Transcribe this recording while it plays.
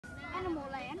Animal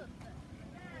Land.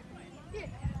 Here.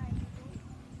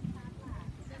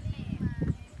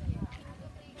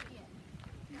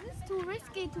 This is too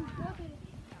risky to go to the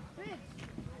bridge.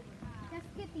 That's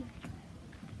kitty.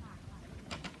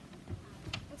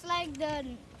 Looks like the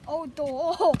old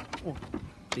door. โอ้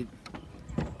ติด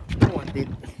โอ้ติด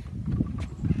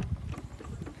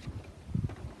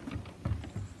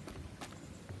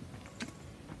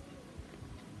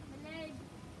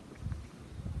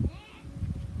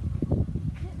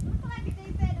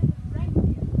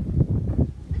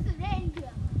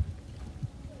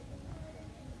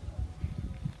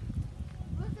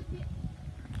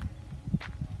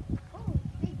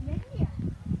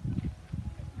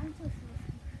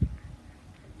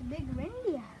Big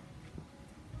reindeer.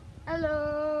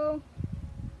 Hello.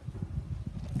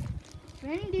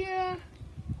 Reindeer.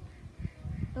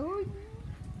 Oh.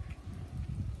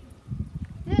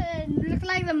 Yeah, it looks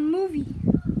like the movie.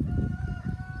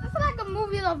 Looks like a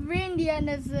movie of reindeer and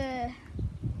it's I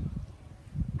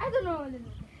don't know what it is.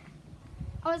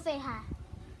 I want to say hi.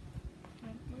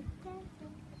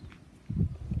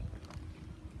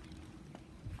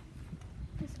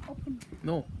 It's open.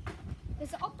 no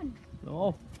It's open. no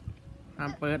ห้า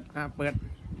มเปิด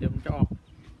เดี๋ยวมันจะออก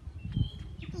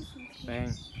แปลง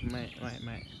ไ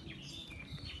ม่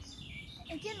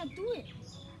I cannot do it.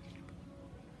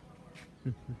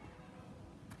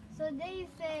 So they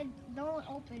said don't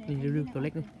open it. นี่เร็วๆตัวเล็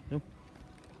กนี่เร็ว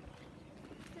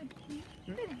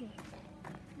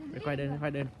ค่อยๆเดิน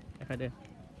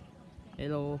เฮล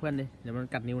โลเพื่อนดิเดี๋ยวมัน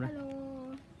กัดนิ้วนะ Hello.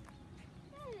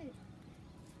 Hey.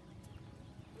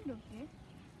 Look here.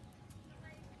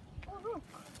 Oh look.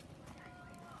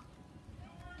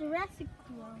 Jurassic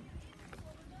World.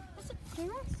 What's it?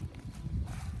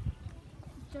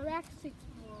 Jurassic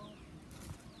World.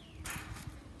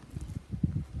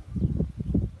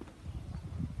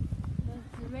 There's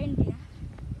the reindeer.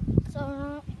 So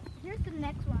here's the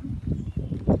next one.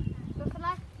 Looks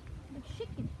like the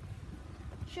chicken.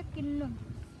 Chicken nuggets.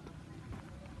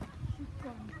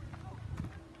 Chicken.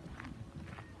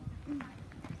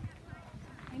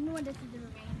 I knew this is a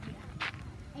reindeer.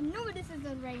 I knew this is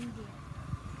a reindeer.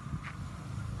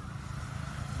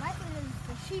 Why is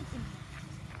the sheep in here?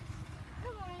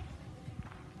 Come on.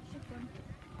 Chicken.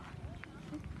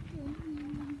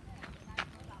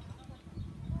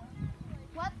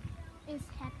 What is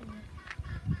happening?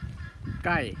 ไ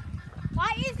ก่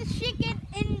Why is the chicken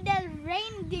in the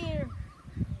reindeer?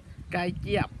 ไก่เ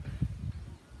จี๊ยบ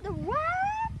The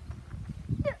what?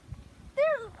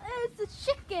 There is a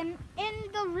chicken in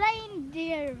the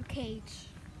reindeer cage.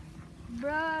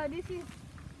 Bruh, this is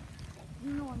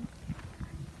nonsense.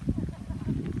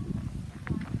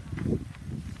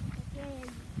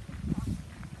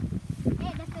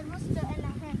 Hey, that's a rooster and a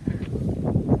hen.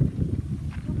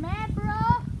 You mad, bro?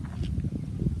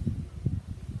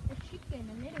 A chicken,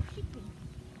 a little chicken.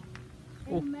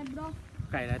 Hey, you mad, bro?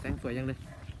 ไก่ลายแสงสวยจังเลย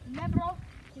You mad, bro?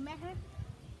 You mad, huh?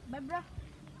 Mad, bro?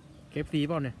 เคฟซีเ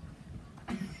ปล่าเนี่ย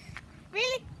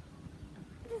Really?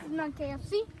 This is not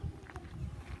KFC.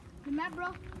 You mad, bro?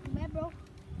 You mad, bro?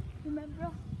 You mad, bro?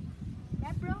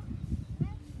 Mad, bro?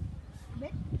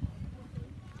 Bit?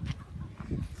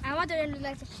 I want to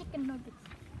like the chicken nuggets.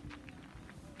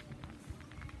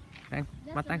 แตง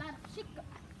That's มา a แตง lot of chicken.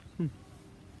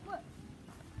 What?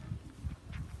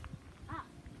 Ah.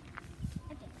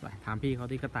 Okay. ไปถามพี่เขา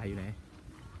ที่กระต่ายอยู่ไหน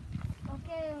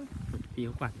Okay. พี่เข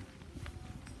ากวาด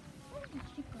Where's the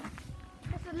chicken?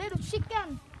 That's a little chicken.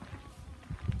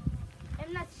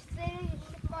 I'm not saying it's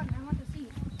chicken. I want to see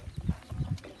it.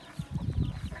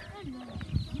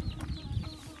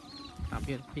 ถาม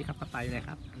พี่ครับกระต่ายอยู่ไหนค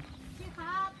รับ พี่ค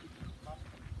รับ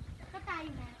กระต่ายอ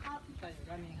ยู่ไหนครับ ใส่อยู่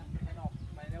ด้านนี้ครับให้ออก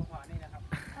ไปเลี้ยวขวานี่นะครับ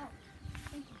Oh,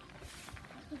 thank you.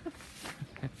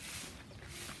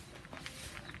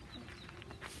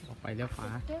 ออกไปเลี้ยวขวา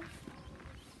There.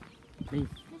 นี่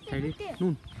ใช่ดิ นู่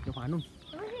นเลี้ยวขวานู่น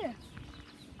Over here.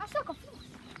 I'm so confused.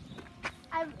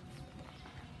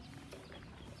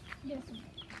 This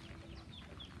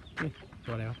นี่ตั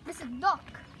วอะไรวะ is a duck.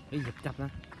 เฮ้ยอย่าจับน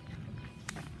ะ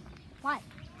Why?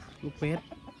 ลูกเป็ด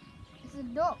It's a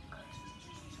duck.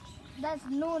 That's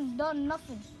done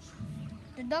nothing.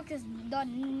 The duck has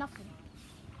done nothing.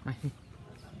 ไป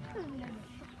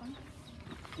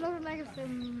Looks like it's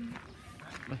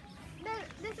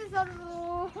This is a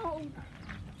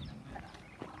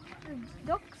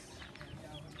ducks.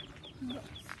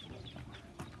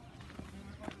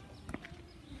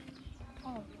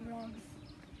 Oh, frogs.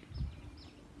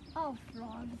 Oh,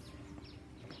 frogs.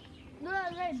 Look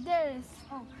right there.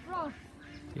 Oh, frogs.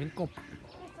 เห็นกบ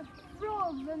It's a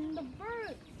frog and the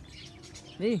bird.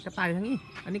 นี่กระต่ายทางนี้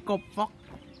อันนี้กบฟ็อก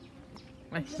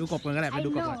ไปดูกบกันก็ได้ไป I ดู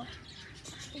กบ know. กัน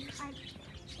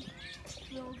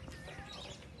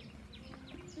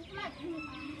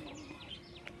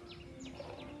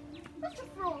What's the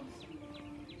frogs?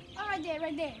 Oh, right there,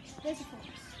 right there. There's the frogs.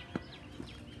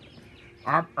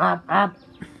 อัพ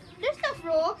There's the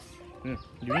frogs.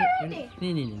 อยู่นี่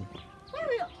Where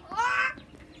are you? Ah!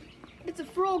 It's a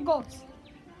frog ghost.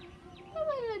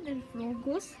 Where did the frog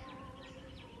ghost?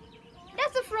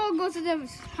 That's the frog ghost that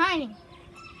was hiding.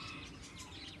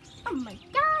 Oh my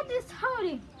god, it's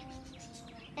hiding.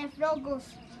 And frog ghost.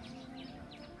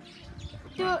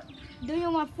 Do you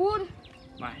want food?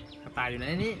 ไปกระต่ายอยู่ไหน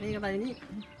นี่กระต่ายอยู่นี่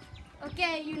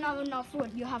Okay, you know no food.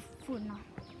 You have food now.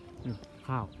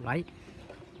 ข้าวไร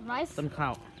Rice. ต้นข้า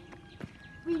ว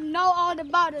We know all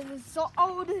about it. It's so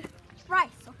old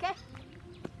rice, okay?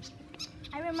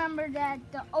 I remember that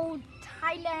the old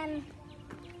Thailand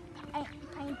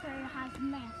painter has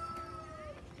math.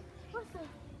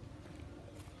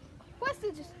 What's the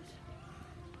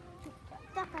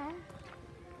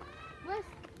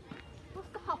what's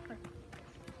the hopper?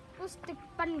 What's the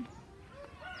bunny?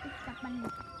 It's the bunny.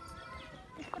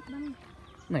 It's the bunny.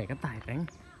 ไหนกระต่ายแตง I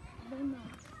don't know.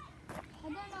 I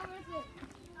don't know where's it.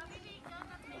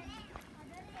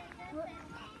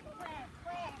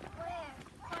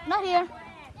 Not here.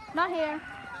 Not here.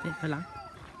 นี่ไปหลัง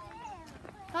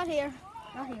Not here.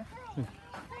 Not here.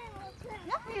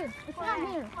 Not here. It's not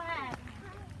here.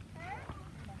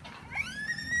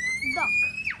 Duck.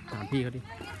 ถามพี่เขาดิ เ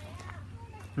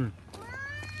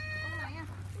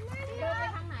ดินไป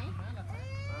ทางไหน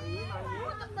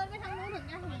ต้องเดินไปทางนู้นถึง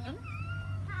จะเห็น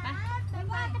ไปเดิน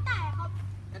ไปกระต่ายครับ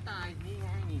กระต่ายนี่ไง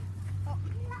นี่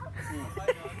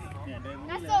เนี่ยเดิน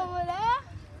น่าสูงเลย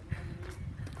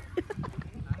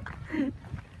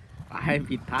ไป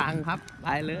ผิดทางครับไป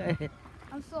เลย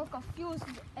I'm so confused.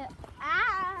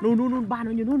 นู่นบ้าน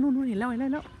มันอยู่นู่นเห็นแล้ว Where? นู่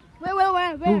น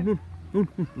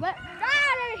Where?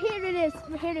 Here it is.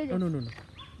 Here it is. นู่น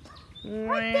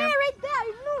Right there. Right there.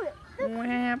 You knew it. แว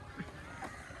บ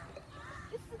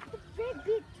It's very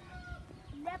big.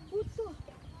 Raputo.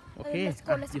 โอเค let's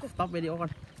go, let's หยุด go. สต็อปวิดีโอก่อน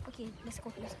Okay, let's go.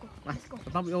 Let's go. มา Let's go. ส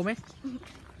ต็อปวิดีโอไหม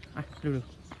ดู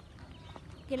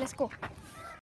Okay, let's go.